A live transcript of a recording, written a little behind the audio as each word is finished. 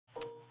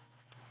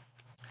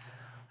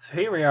So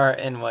here we are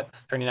in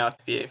what's turning out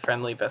to be a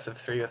friendly best of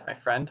 3 with my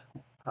friend.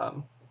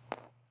 Um,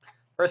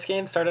 First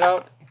game started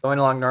out going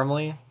along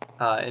normally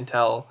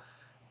until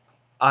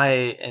I,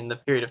 in the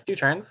period of 2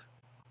 turns,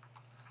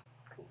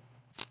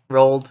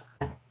 rolled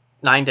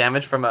 9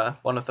 damage from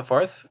one with the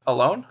force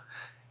alone,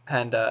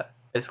 and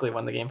basically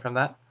won the game from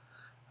that.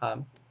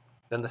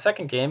 Then the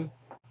second game,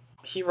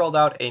 he rolled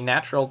out a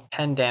natural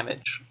 10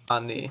 damage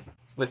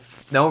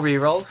with no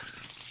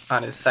rerolls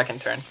on his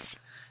second turn,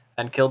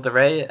 and killed the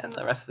Ray, and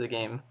the rest of the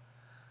game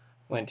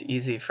went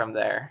easy from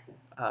there.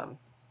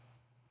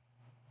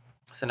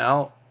 So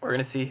now we're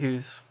gonna see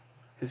who's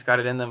got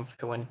it in them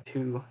to win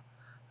 2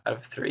 out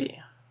of 3.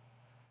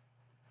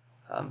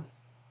 I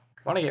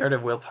want to get rid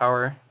of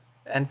willpower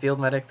and field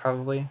medic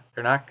probably.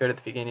 They're not good at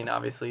the beginning.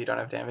 Obviously, you don't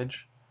have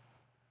damage.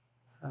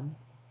 And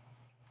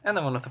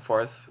the one with the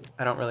force,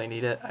 I don't really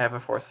need it. I have a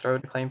force throw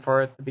to claim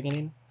for at the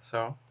beginning.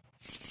 So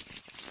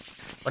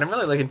what I'm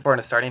really looking for in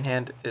a starting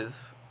hand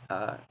is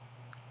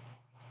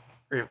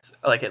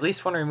like at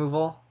least one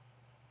removal,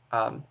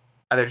 either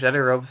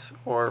Jedi Robes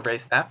or Ray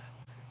Snap,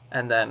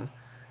 and then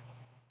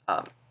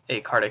a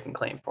card I can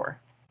claim for.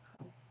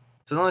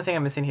 So the only thing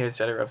I'm missing here is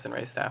Jedi Robes and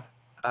Ray Staff,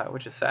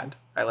 which is sad.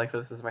 I like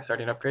those as my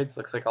starting upgrades.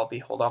 Looks like I'll be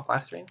Hold On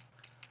Blastering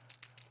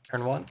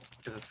turn 1,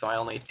 because it's my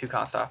only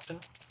 2-cost option.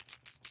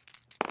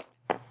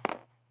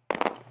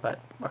 But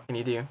what can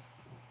you do?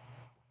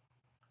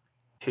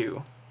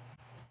 2.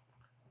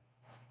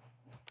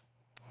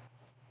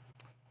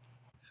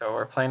 So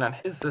we're playing on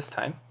his this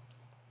time.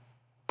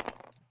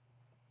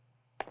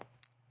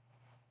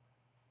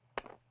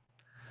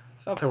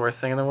 It's not the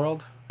worst thing in the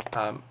world.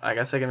 I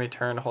guess I can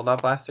return Hold On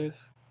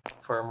Blasters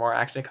for more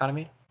action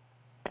economy.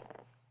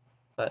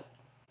 But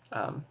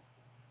yeah,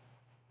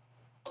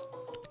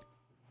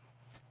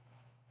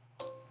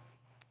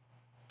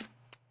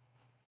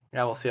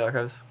 we'll see how it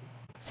goes.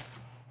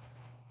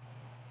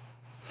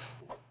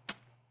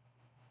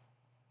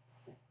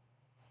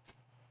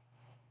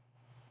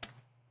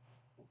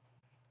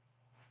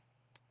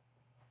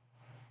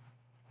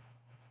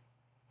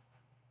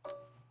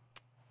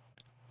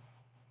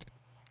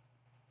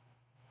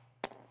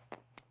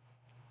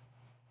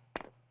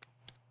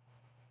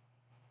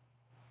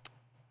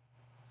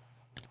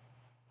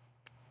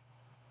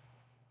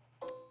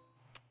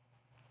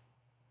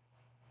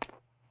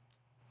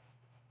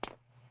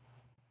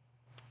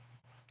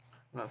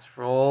 Let's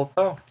roll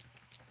Poe.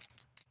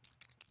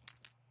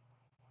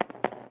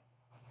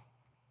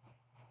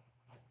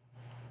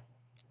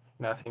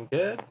 Nothing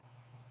good.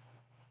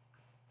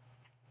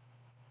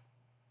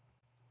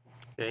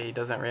 Okay, he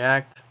doesn't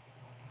react.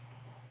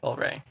 Roll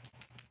Ray.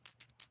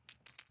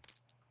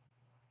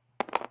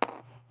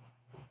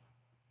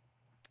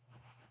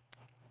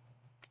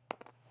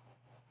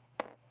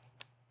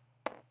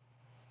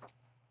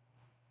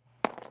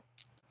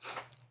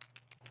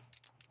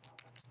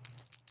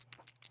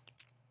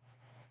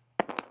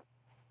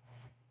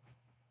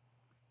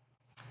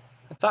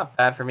 It's not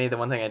bad for me. The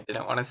one thing I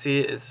didn't want to see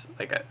is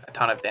like a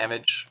ton of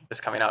damage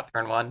just coming out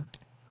turn 1.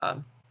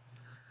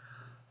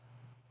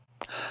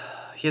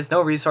 He has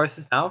no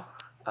resources now,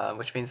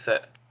 which means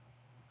that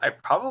I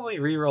probably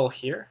reroll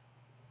here.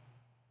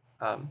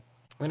 I'm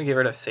going to get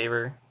rid of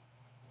Saber.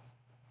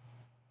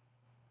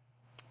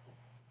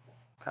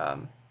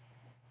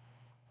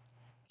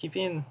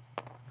 Keeping...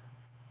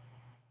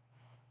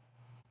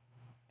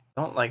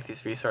 I don't like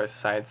these resource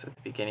sides at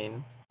the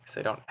beginning because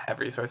I don't have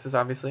resources,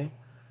 obviously.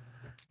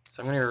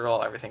 So I'm going to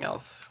reroll everything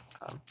else.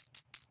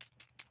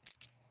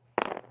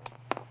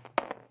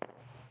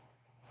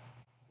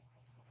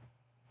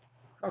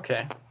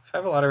 Okay, so I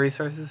have a lot of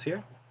resources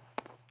here.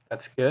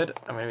 That's good.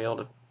 I'm going to be able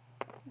to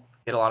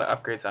get a lot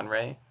of upgrades on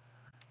Ray,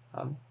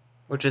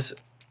 which is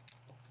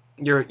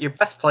your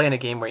best play in a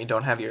game where you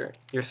don't have your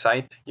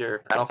site, your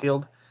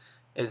battlefield,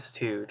 is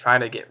to try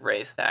to get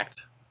Ray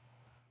stacked.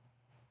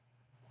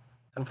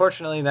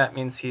 Unfortunately, that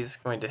means he's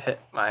going to hit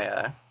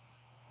my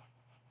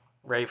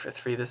Ray for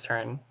 3 this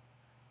turn.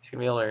 He's going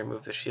to be able to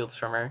remove the shields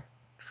from her,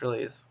 which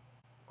really is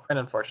quite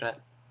unfortunate.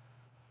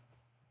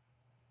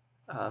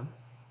 How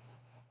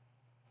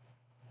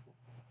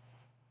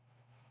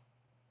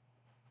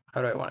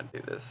do I want to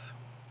do this?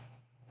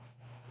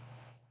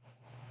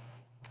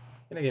 I'm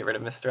going to get rid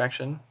of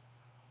Misdirection.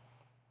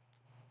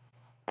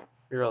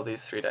 Reroll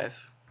these 3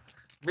 dice.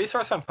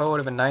 Resource on Poe would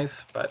have been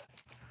nice, but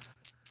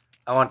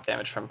I want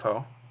damage from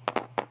Poe.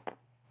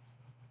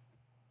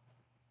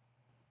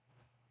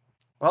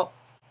 Well,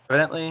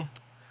 evidently,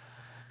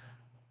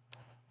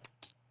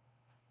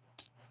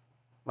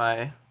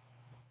 my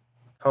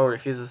Poe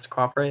refuses to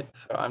cooperate,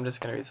 so I'm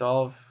just going to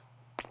resolve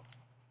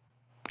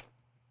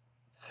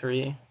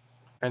 3.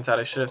 Turns out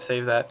I should have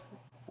saved that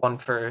 1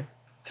 for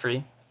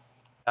 3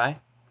 die.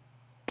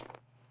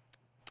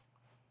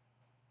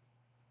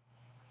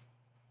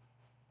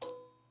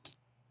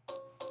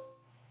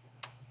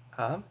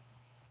 We're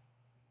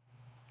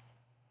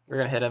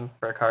going to hit him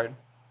for a card.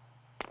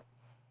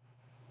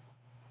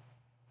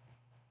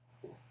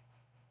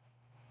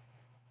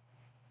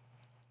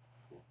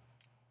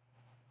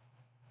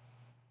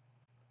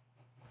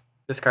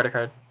 Discard a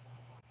card.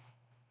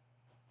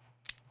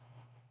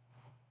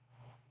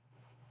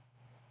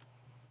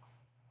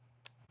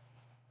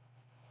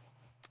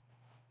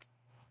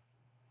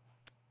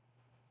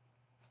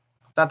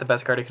 It's not the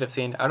best card I could have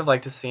seen. I would have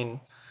liked to have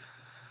seen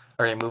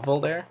a removal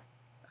there.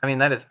 I mean,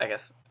 that is, I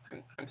guess,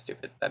 I'm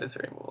stupid. That is a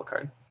removal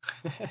card.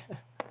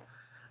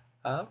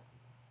 um,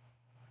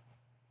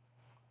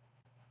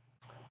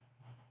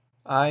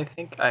 I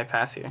think I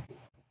pass here.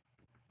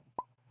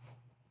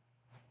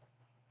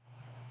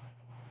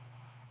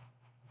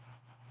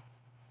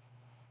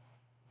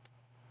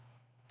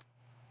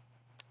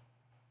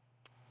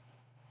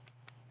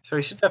 So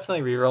he should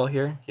definitely reroll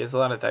here. He has a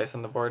lot of dice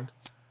on the board.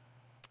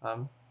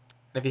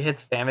 If he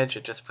hits damage,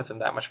 it just puts him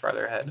that much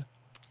farther ahead.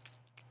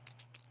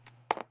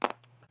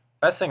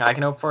 Best thing I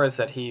can hope for is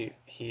that he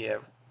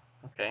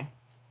okay.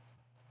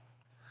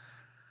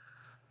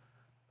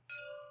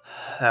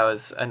 That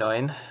was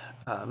annoying.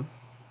 I'm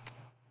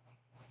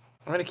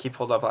gonna keep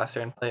Hold Out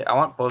Blaster in play. I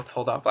want both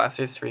Hold Out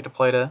Blasters to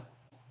redeploy to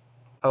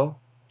Poe.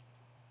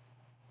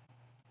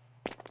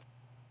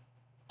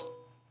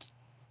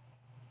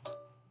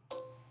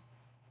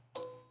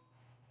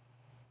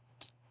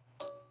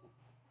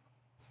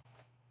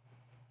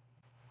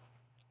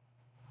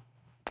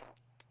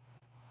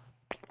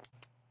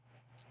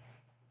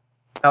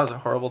 That was a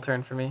horrible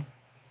turn for me.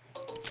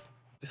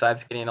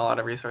 Besides getting a lot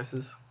of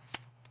resources.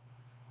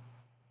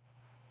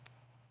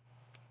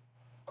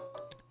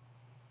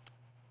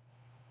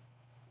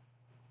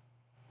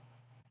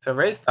 So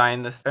Ray's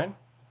dying this turn,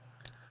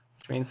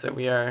 which means that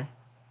we are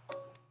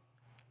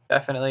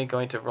definitely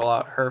going to roll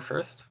out her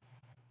first.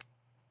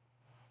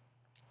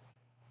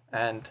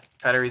 And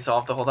try to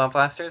resolve the Hold On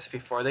Blasters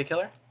before they kill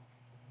her.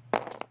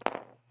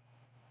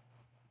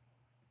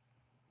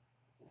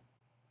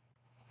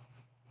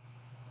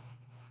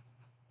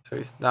 So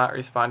he's not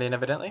responding,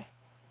 evidently.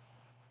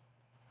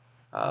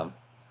 I'm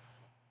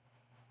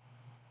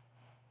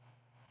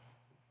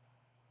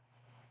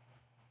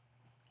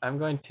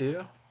going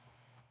to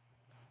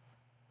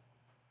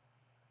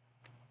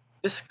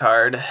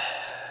discard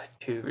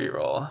to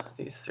reroll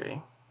these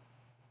three.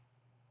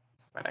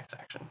 My next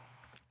action.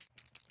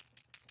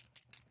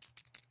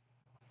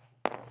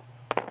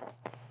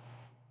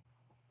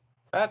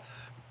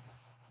 That's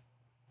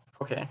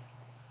okay.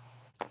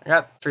 I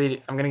got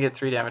 3. I'm gonna get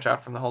 3 damage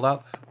out from the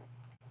holdouts.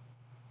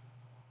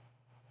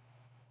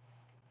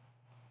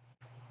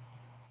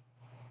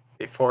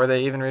 Before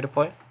they even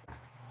redeploy.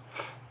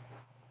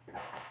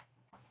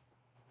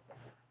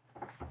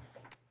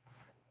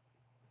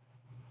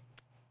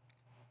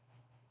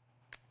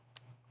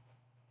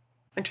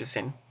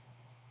 Interesting.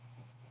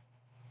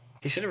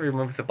 He should have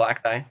removed the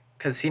black die,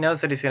 because he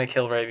knows that he's going to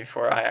kill Ray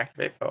before I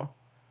activate Poe.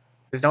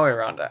 There's no way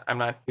around that. I'm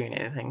not doing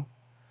anything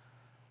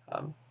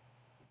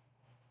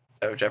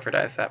that would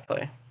jeopardize that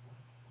play.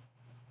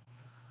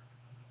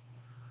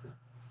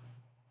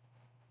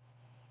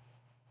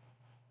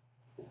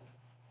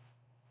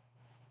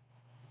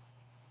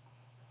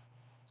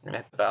 I'm going to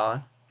hit the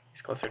Bala.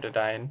 He's closer to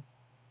dying.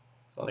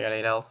 He's only got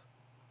 8 health.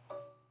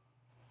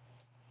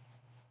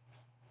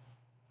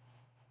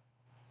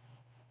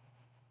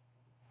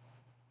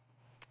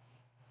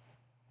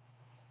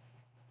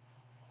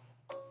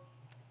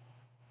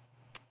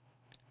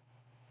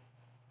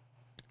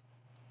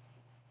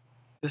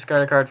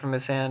 Discard a card from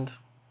his hand.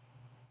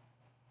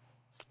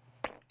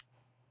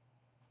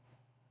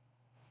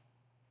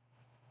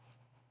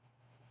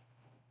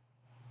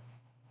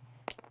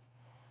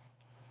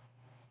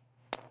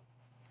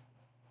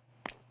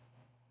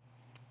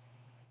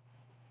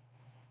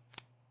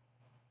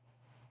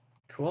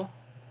 Cool.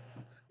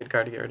 It's a good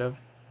card to get rid of.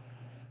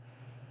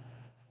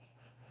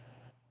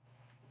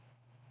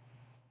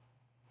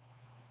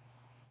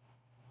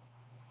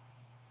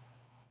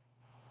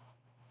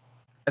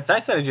 It's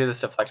nice that I drew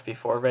this deflect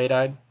before Ray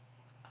died.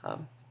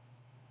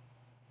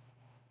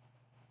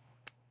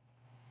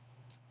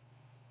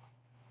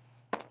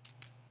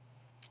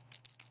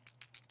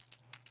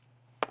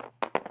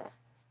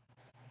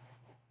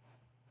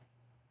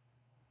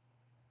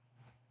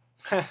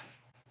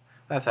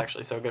 That's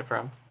actually so good for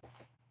him.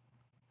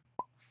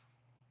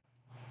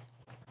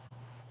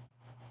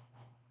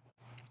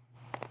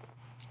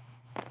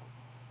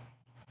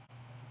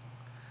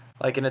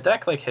 Like in a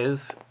deck like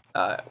his,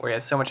 where he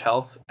has so much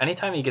health,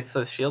 anytime he gets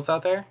those shields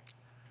out there,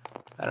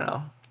 I don't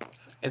know,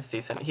 it's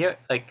decent. He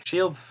like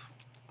shields,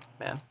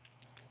 man.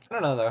 I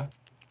don't know though.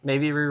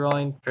 Maybe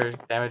rerolling for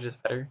damage is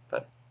better,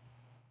 but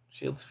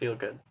shields feel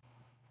good.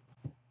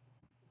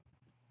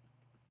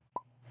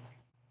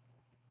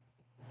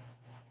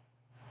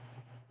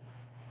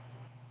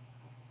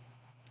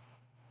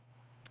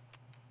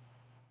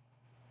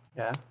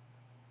 Yeah.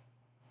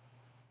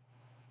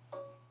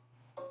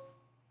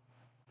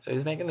 So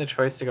he's making the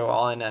choice to go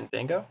all in on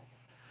Jango.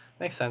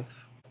 Makes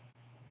sense.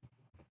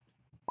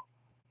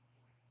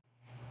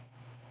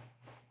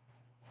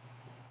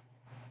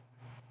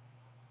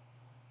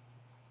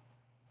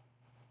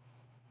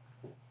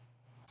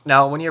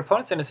 Now, when your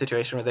opponent's in a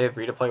situation where they have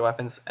redeploy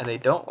weapons and they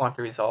don't want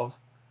to resolve,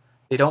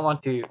 they don't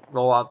want to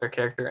roll out their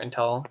character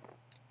until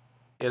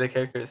the other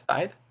character has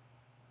died.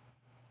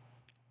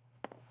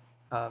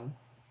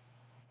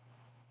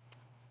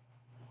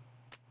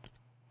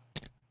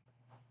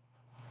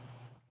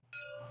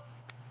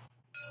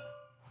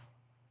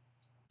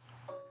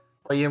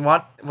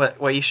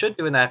 what you should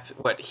do in that,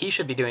 what he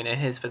should be doing in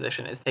his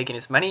position is taking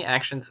as many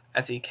actions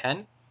as he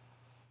can,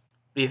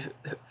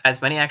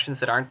 as many actions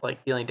that aren't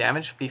like dealing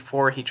damage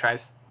before he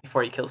kills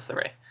the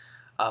Ray.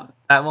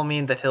 That will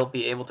mean that he'll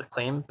be able to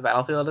claim the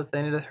battlefield at the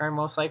end of the turn,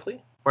 most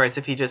likely. Whereas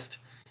if he just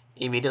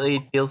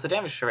immediately deals the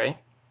damage to Ray,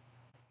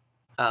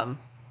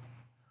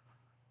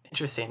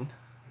 interesting.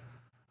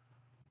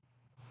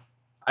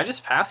 I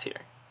just pass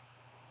here.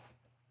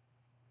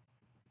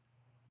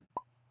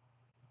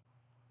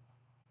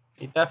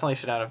 He definitely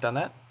should not have done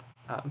that.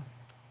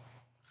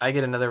 I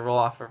get another roll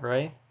off of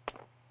Ray.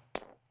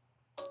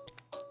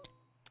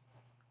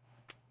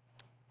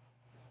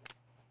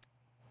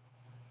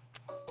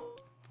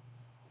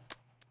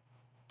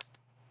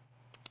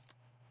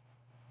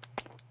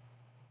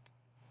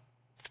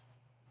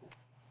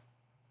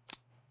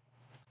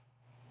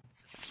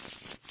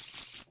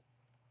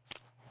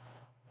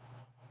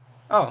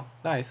 Oh,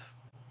 nice.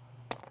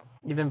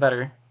 Even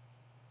better.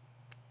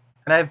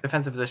 And I have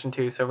defensive position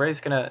too, so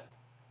Ray's going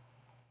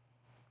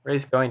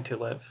to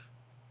live.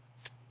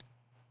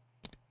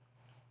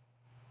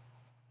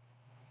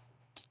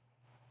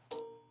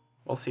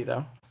 We'll see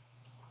though.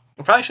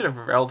 We probably should have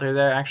rolled her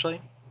there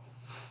actually.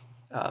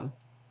 So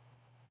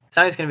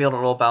now he's going to be able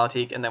to roll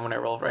Balatik, and then when I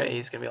roll Ray,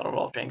 he's going to be able to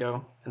roll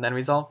Jango and then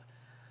resolve.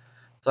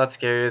 So that's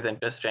scarier than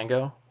just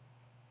Jango.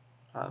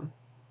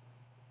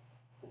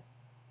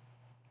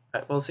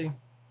 But we'll see.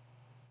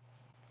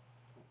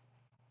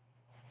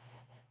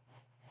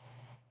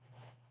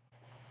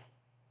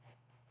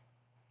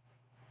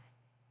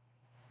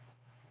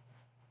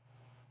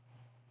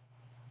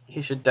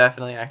 He should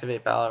definitely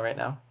activate Bala right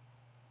now.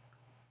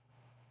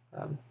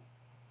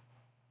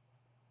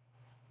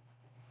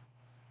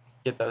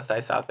 Get those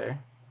dice out there.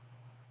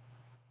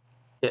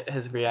 Get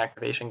his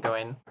reactivation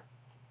going.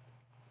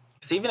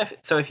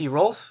 Because if he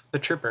rolls the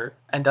Trooper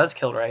and does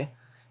kill Ray,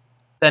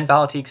 then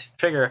Balatik's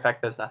trigger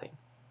effect does nothing.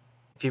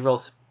 If he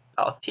rolls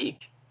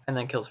Balatik and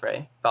then kills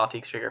Ray,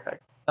 Balatik's trigger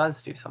effect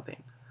does do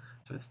something.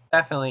 So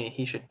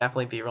he should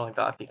definitely be rolling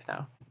Balatik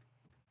now.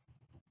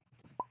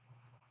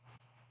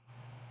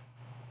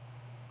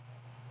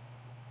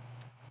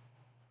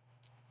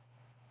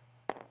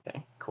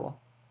 Okay, cool.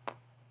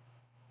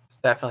 It's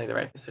definitely the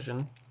right decision.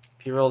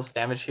 If he rolls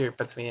damage here, it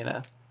puts me in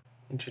a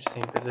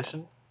interesting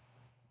position.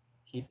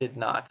 He did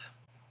not.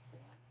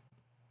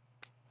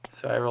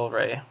 So I rolled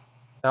Ray.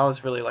 That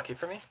was really lucky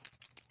for me.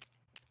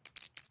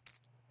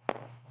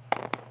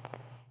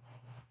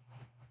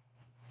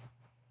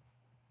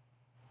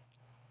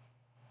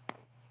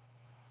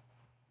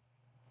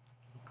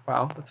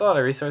 Wow, that's a lot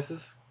of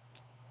resources.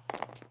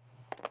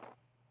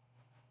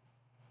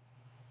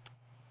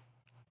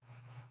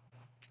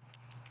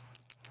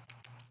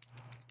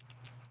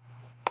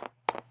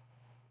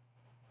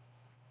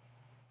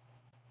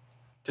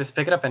 Just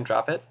pick it up and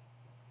drop it.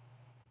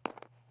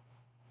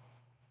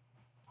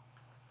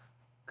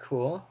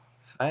 Cool.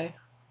 So I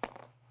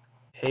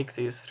take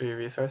these 3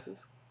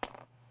 resources.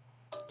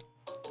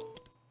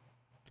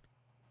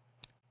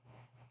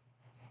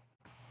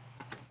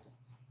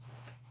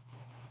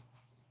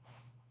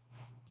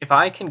 If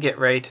I can get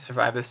Ray to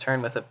survive this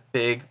turn with a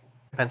big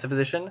defensive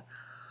position,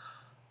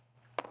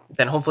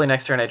 then hopefully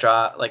next turn I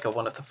draw like a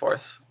 1 of the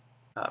Force.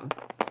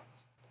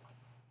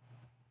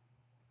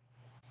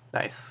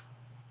 Nice.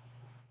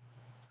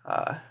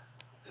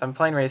 So I'm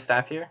playing Ray's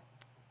Staff here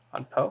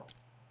on Poe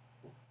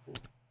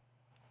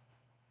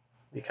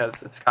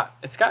because it's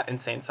got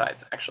insane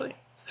sides actually.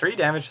 It's 3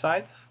 damage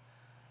sides,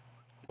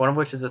 one of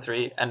which is a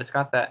 3, and it's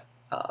got that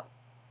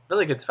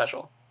really good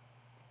special.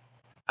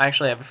 I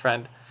actually have a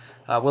friend,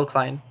 Will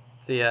Klein,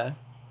 the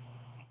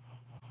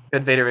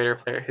good Vader Raider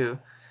player, who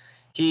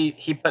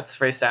he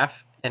puts Ray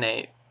Staff in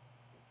a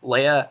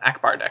Leia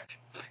Akbar deck.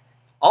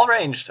 All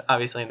ranged,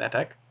 obviously, in that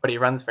deck, but he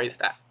runs Ray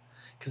Staff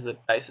because the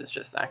dice is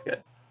just that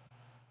good.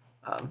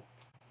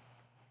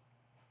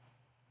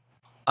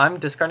 I'm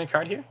discarding a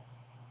card here,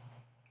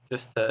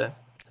 just kind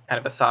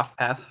of a soft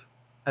pass.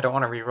 I don't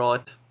want to re-roll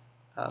it.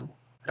 I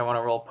don't want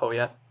to roll Poe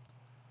yet.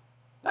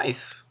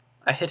 Nice.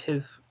 I hit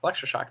his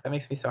Electroshock. That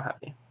makes me so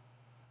happy.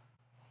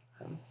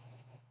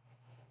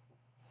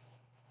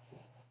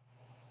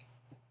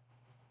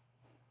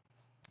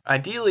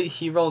 Ideally,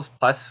 he rolls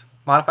plus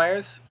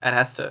modifiers and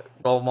has to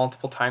roll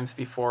multiple times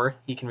before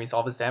he can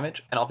resolve his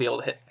damage, and I'll be able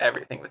to hit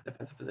everything with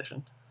defensive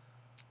position.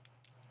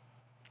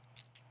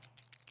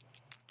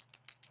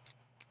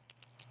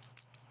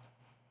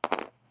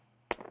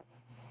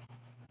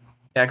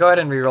 Yeah, go ahead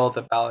and re-roll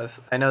the Balas.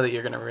 I know that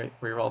you're going to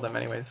re-roll them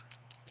anyways.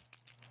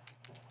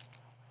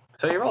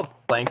 So you rolled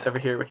blanks over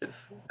here, which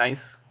is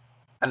nice.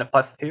 And a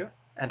 +2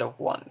 and a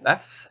 1.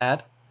 That's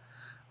sad.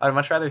 I'd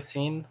much rather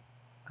seen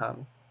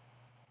 2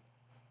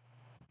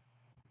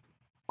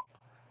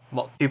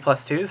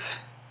 +2s.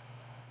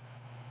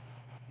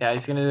 Yeah,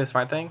 he's going to do the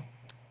smart thing.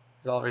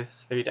 He's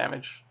always 3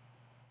 damage.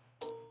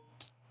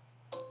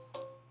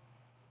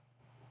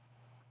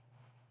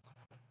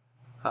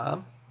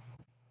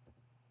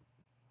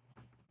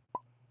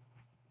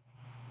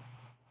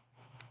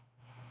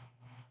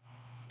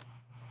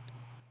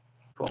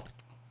 Cool.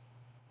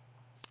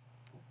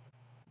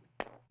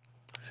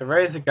 So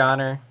Ray's a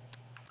goner,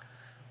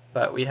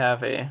 but we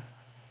have a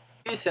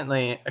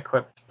decently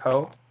equipped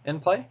Poe in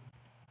play.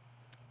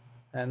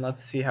 And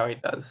let's see how he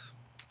does.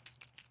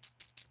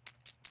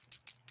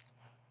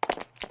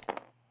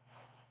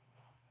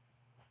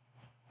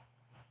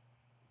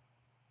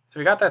 So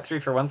we got that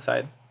 3 for 1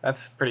 side.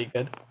 That's pretty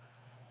good.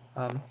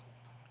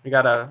 We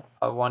got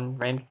a 1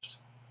 ranged.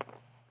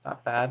 It's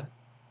not bad.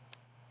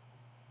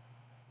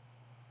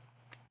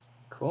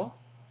 Cool.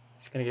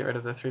 He's gonna get rid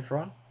of the 3 for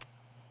 1.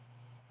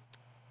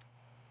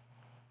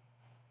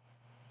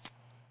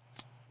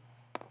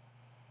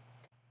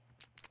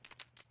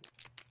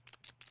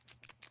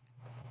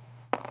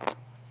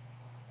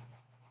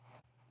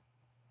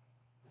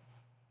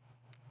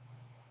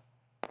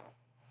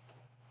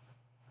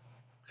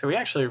 So we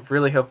actually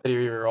really hope that he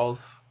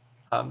rerolls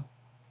the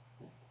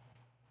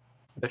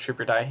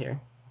trooper die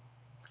here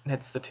and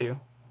hits the 2.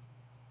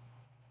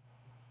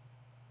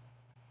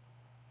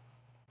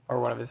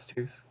 Or one of his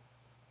 2s.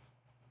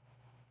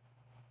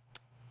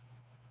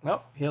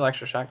 Nope, he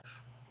electroshocks.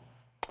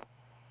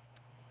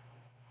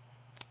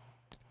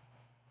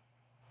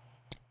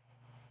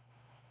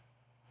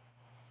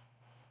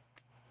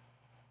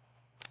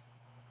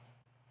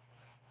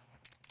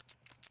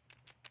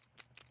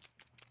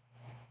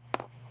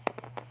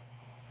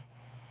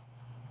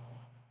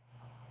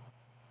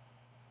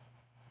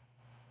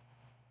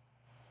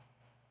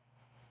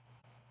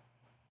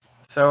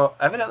 So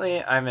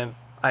evidently I'm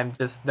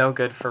just no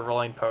good for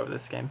rolling Poe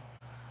this game.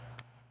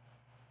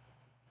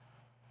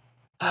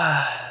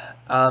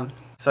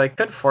 So I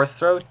could force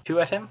throw 2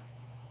 at him,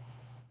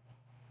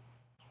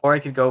 or I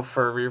could go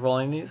for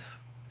re-rolling these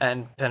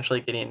and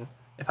potentially getting,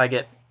 if I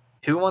get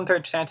 2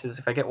 1/3 chances,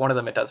 if I get one of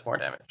them, it does more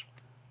damage.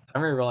 So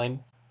I'm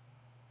re-rolling.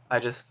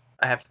 I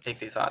have to take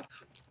these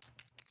odds.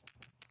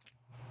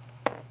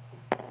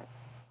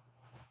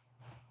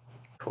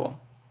 Cool.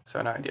 So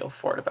now I deal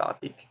 4 to Bala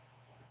Peak.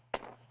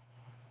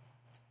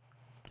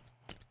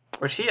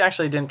 Which he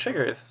actually didn't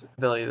trigger his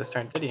ability this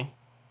turn, did he?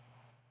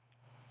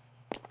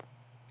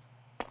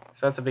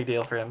 So that's a big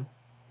deal for him.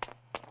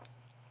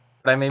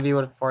 But I maybe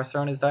would have force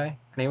thrown his die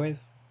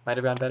anyways. Might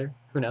have gone better.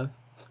 Who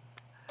knows?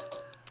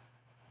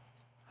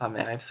 Oh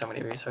man, I have so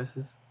many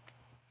resources.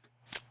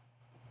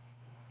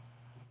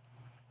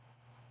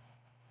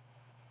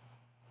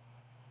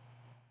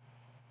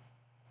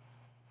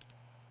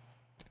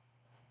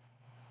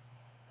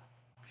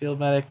 Field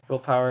Medic,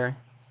 Willpower,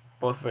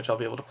 both of which I'll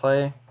be able to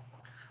play.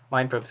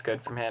 Mind Probe's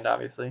good from hand,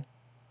 obviously.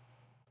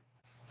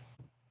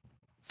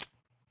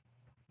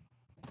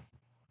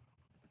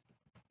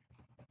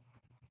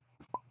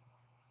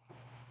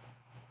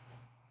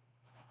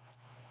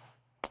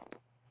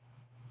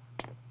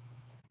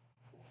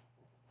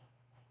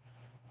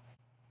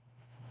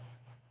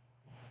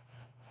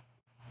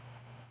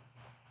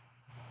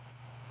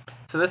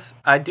 So this,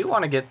 I do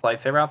want to get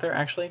Lightsaber out there,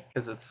 actually,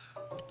 because it's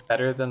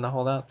better than the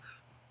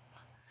holdouts.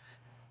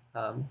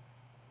 But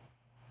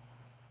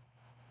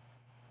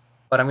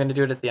I'm going to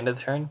do it at the end of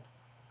the turn,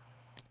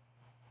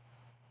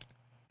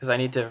 because I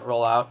need to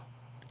roll out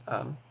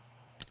and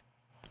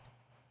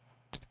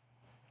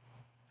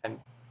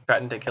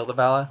threaten to kill the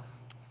Bala.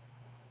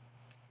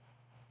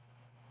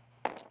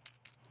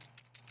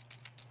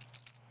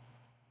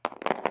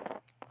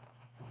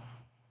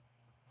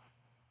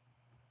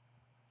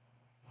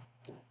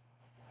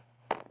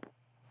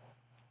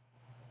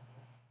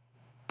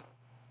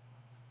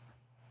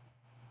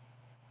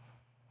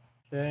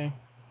 Okay,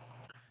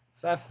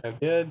 so that's no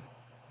good.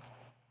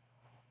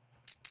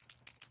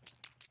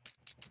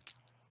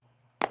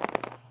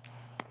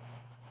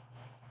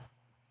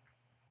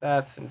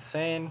 That's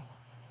insane.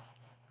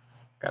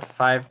 Got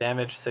 5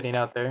 damage sitting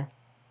out there.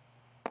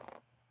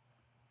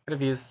 Could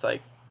have used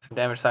like some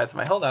damage sides of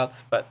my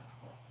holdouts, but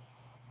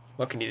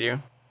what can you do?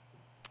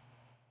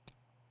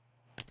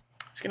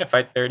 Just gonna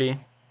fight 30,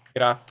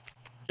 get off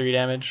 3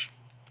 damage.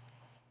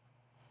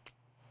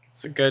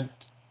 It's a good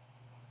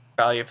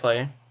value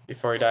play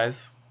before he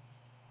dies.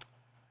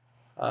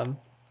 So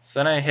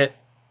then I hit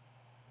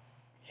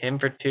him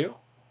for 2.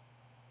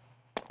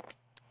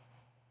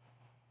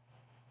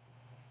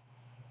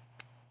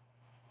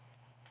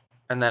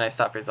 And then I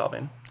stop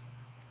resolving.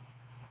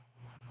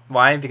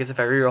 Why? Because if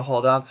I reroll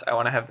holdouts, I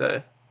want to have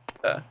the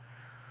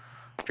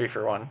 3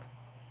 for 1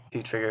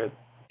 to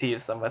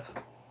use them with.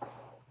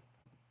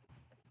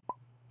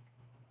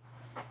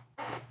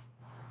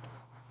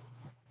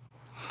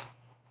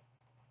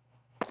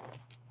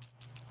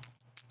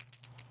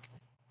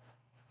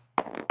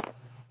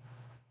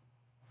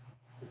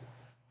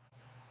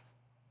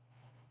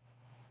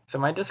 So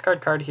my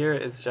discard card here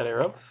is Jedi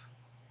Robes.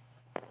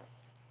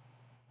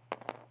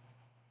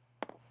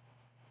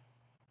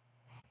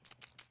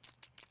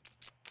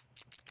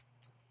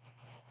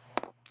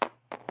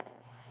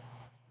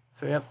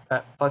 So yep,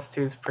 that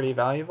 +2 is pretty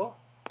valuable.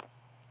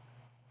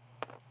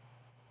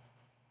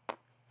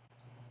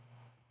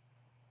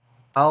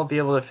 I'll be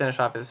able to finish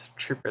off his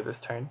trooper this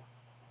turn.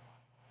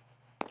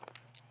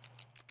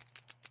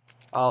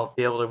 I'll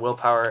be able to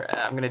willpower.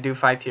 I'm going to do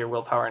 5 here,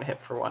 willpower, and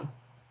hit for 1.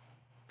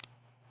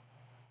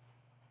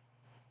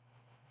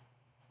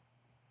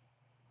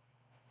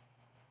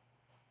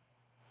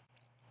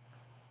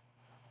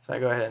 So I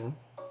go ahead and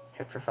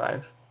hit for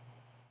 5.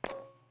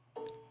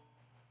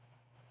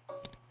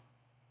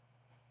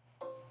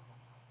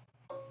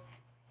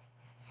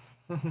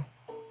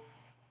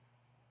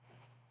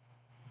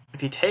 If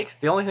he takes,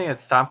 the only thing that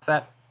stops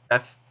that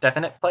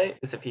definite play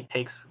is if he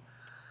takes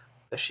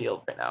the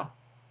shield right now.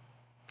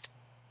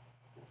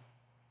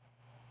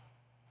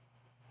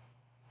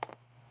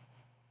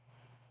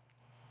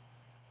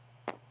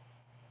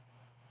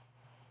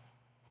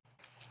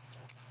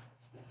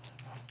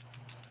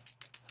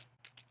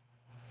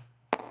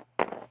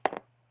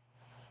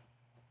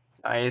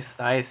 Nice,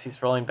 nice.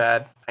 He's rolling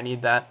bad. I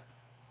need that.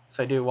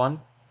 So I do 1.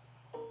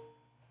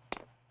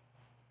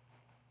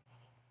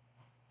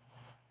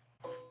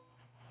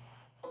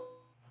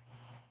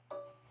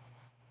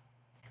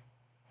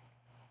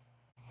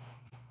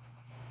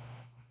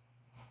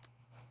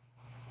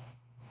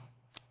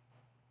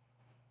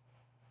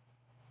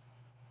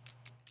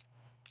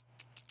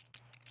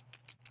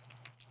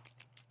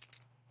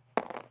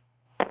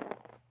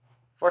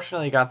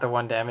 Fortunately, he got the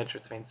 1 damage,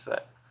 which means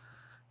that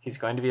he's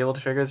going to be able to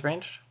trigger his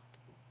ranged.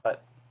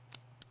 But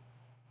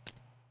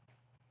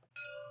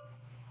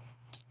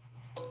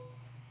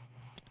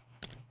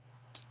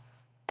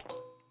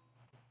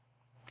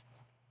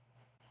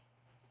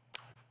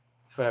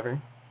it's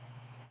whatever.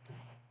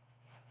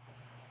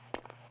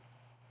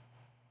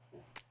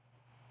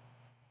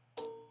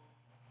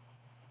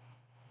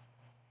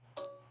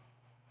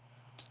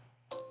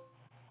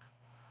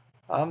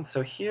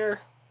 So here,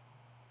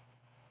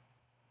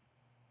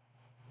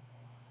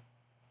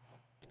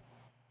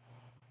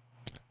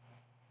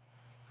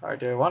 or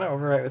do I want to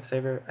overwrite with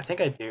Saber? I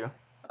think I do.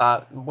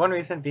 One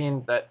reason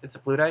being that it's a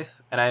blue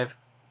dice, and I have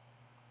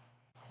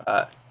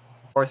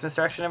Force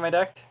Misdirection in my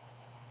deck,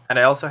 and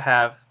I also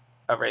have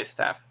a Raise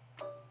Staff.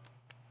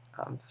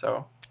 And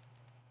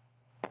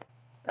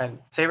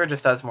Saber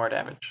just does more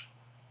damage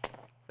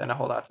than a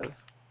Hold Off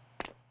does.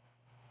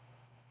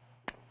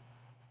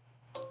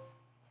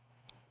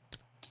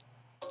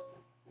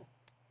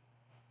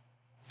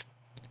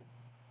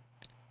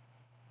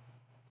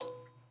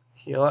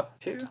 Heal up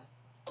 2.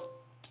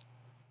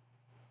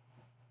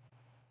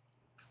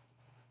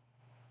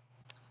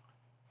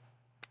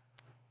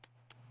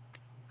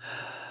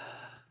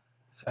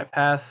 So I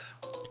pass.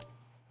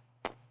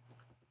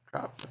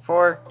 Drop to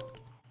 4.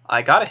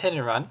 I got a hit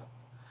and run,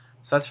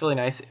 so that's really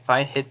nice. If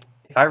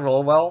I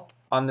roll well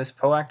on this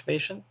Poe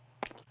activation,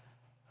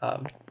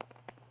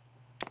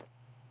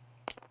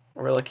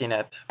 we're looking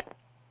at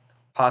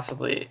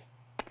possibly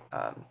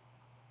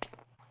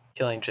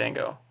killing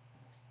Jango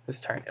this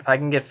turn. If I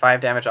can get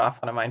 5 damage off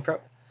on a Mind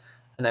Probe,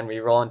 and then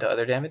re-roll into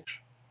other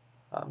damage,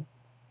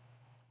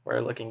 we're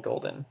looking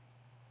golden.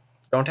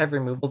 Don't have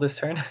removal this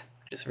turn,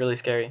 which is really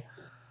scary.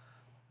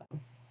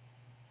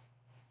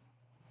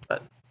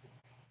 But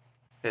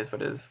it is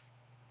what it is.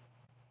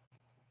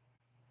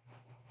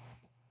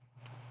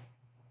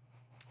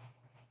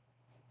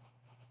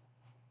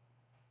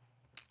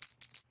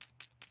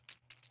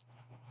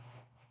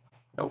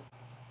 Nope.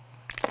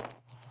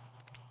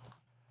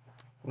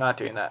 I'm not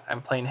doing that.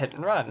 I'm playing hit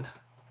and run.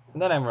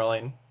 And then I'm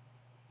rolling.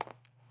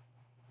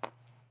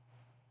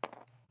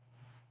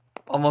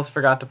 Almost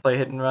forgot to play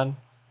hit and run.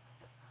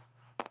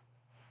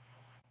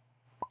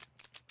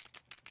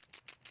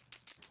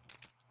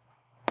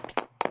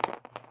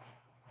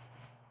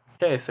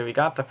 Okay, so we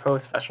got the Poe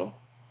special.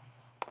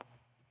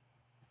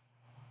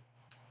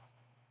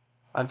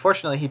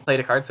 Unfortunately, he played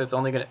a card, so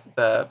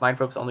the Mind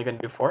Probe's only gonna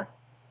do 4.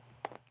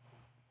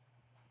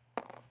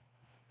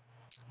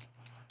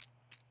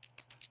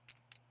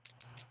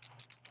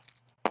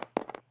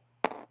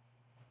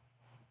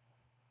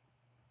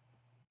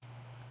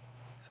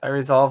 So I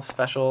resolve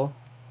special.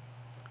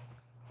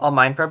 I'll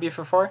Mind Probe you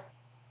for 4.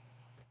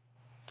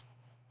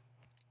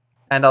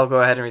 And I'll go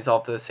ahead and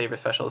resolve the Saber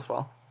special as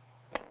well.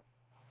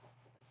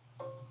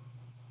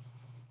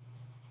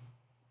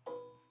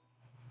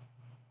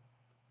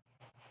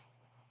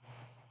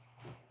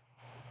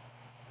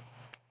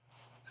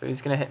 So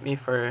he's gonna hit me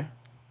for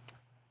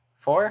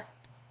 4.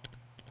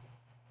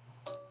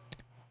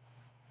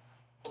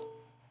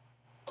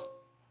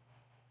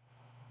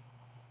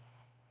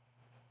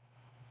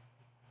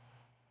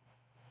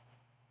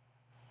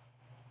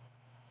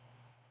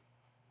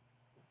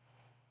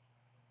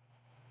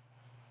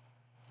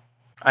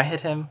 I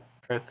hit him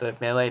for the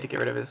melee to get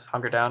rid of his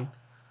Hunger Down.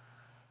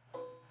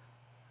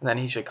 And then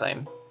he should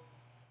claim.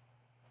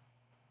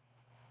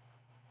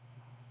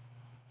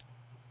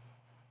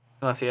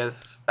 Unless he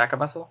has backup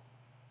muscle.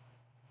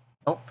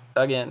 Nope,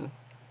 dug in.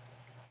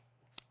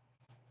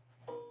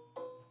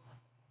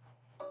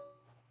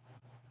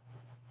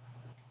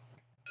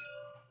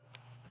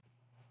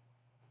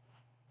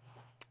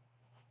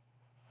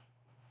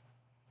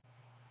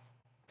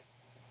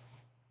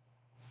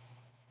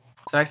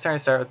 So next turn I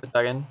start with the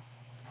dug in.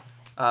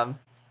 How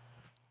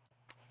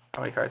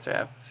many cards do I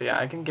have? So yeah,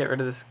 I can get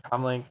rid of this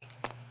Comlink.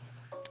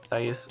 So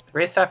I use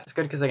Raise Staff is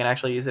good because I can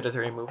actually use it as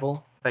a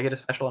removal if I get a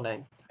special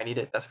and I need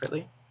it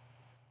desperately.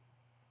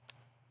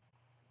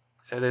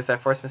 So there's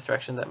that Force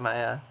Misdirection that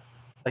my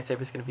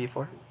lightsaber is going to be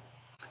for.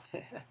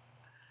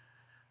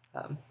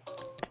 Collect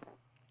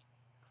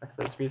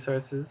those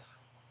resources.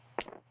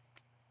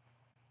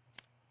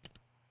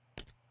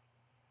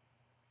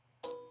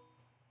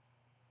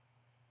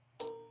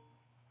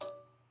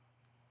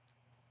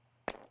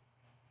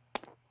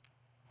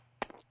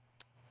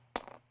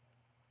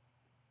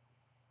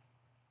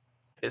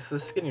 Okay, so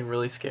this is getting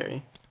really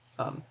scary.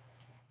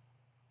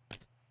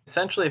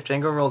 Essentially, if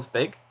Jango rolls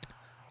big,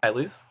 I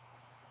lose.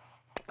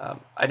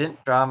 I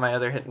didn't draw my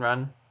other hit and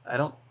run. I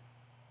don't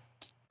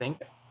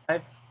think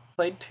I've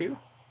played 2.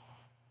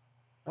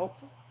 Nope.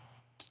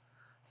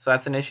 So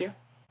that's an issue.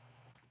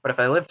 But if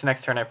I live to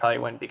next turn, I probably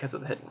win because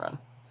of the hit and run.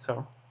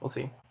 So we'll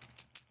see.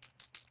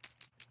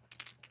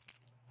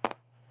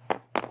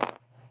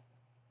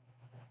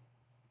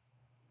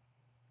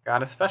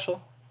 Got a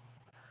special,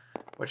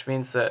 which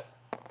means that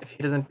if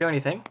he doesn't do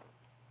anything,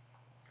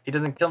 if he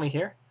doesn't kill me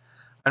here,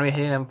 I'm going to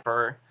be hitting him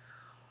for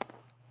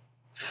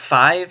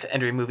 5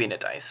 and removing a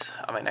dice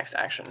on my next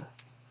action.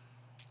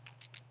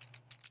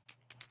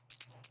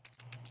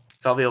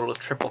 So I'll be able to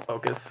triple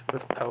focus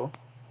with Poe.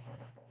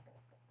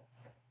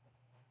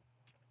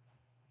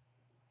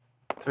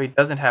 So he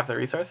doesn't have the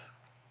resource.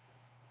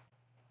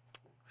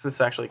 So this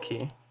is actually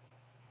key.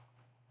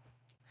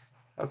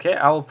 Okay,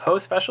 I will Poe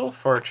special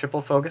for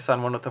triple focus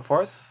on one with the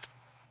force.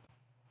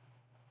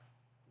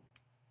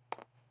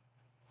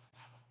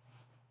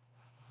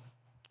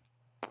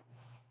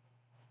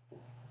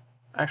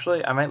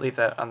 Actually, I might leave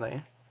that on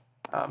the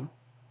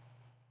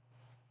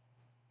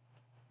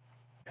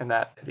pin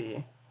that to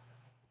the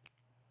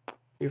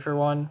 2 for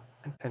 1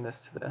 and pin this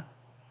to the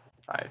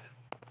 5.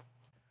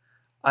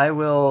 I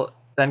will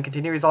then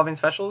continue resolving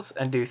specials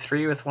and do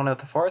 3 with one of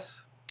the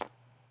force.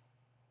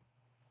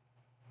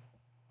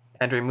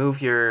 And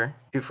remove your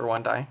 2 for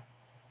 1 die.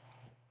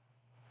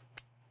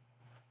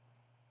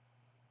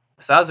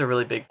 So that was a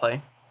really big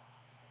play.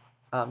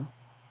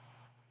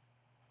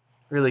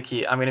 Really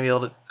key. I'm going to be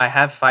able to... I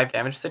have 5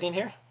 damage sitting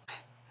here.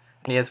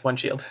 And he has 1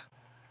 shield.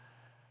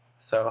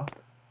 So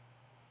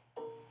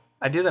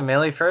I do the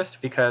melee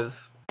first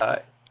because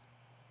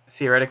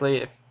theoretically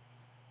if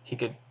he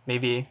could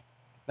maybe...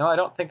 No, I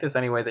don't think there's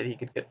any way that he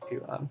could get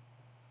to...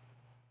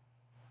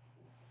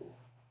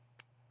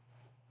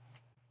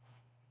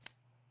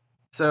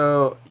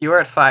 So you are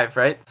at 5,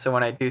 right? So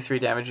when I do 3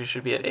 damage, you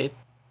should be at 8.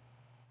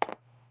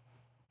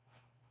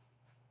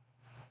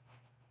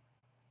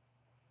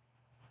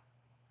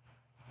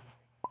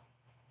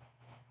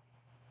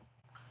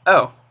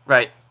 Oh,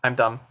 right. I'm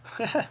dumb.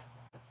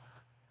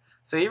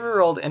 So he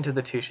rolled into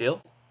the 2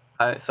 shield.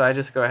 So I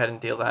just go ahead and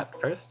deal that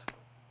first.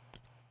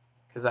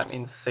 Because that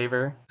means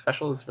Saber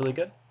special is really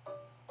good.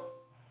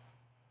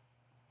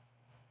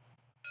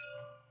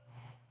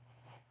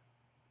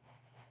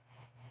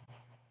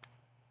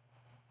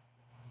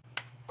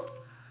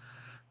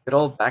 Good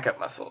old backup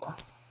muscle.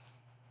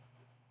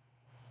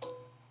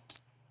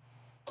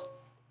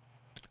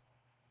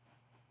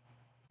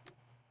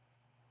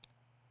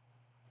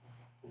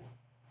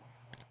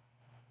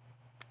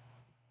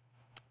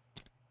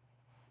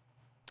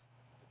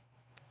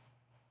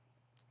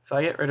 So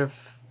I get rid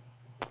of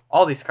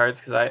all these cards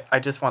because I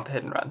just want the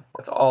hit and run.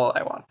 That's all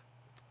I want.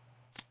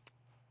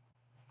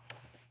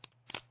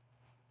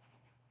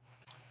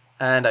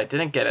 And I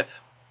didn't get it.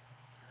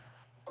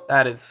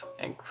 That is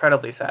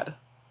incredibly sad.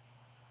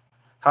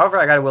 However,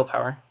 I got a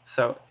willpower,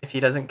 so if he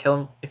doesn't kill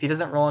him, if he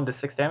doesn't roll into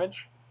 6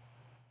 damage,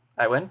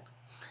 I win.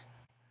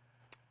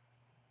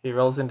 If he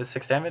rolls into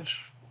 6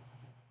 damage,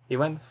 he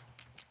wins.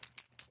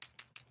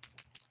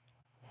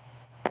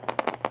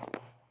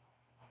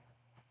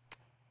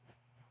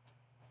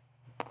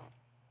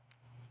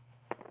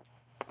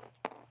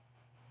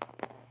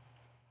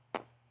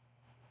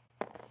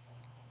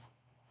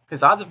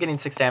 His odds of getting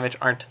 6 damage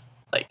aren't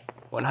like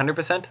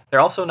 100%.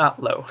 They're also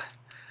not low.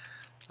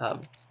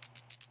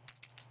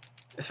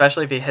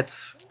 Especially if he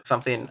hits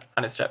something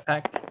on his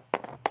jetpack.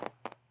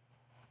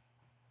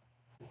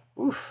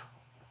 Oof.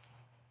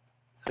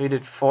 So he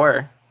did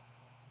 4.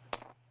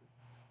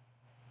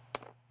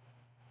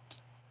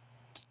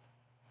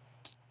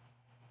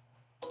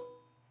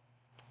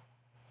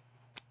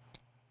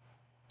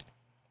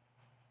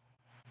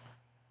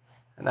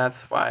 And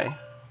that's why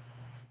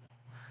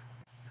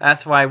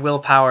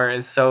willpower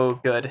is so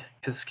good,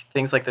 because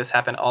things like this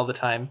happen all the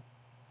time.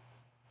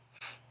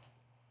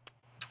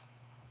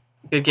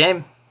 Good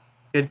game.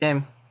 Good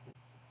game.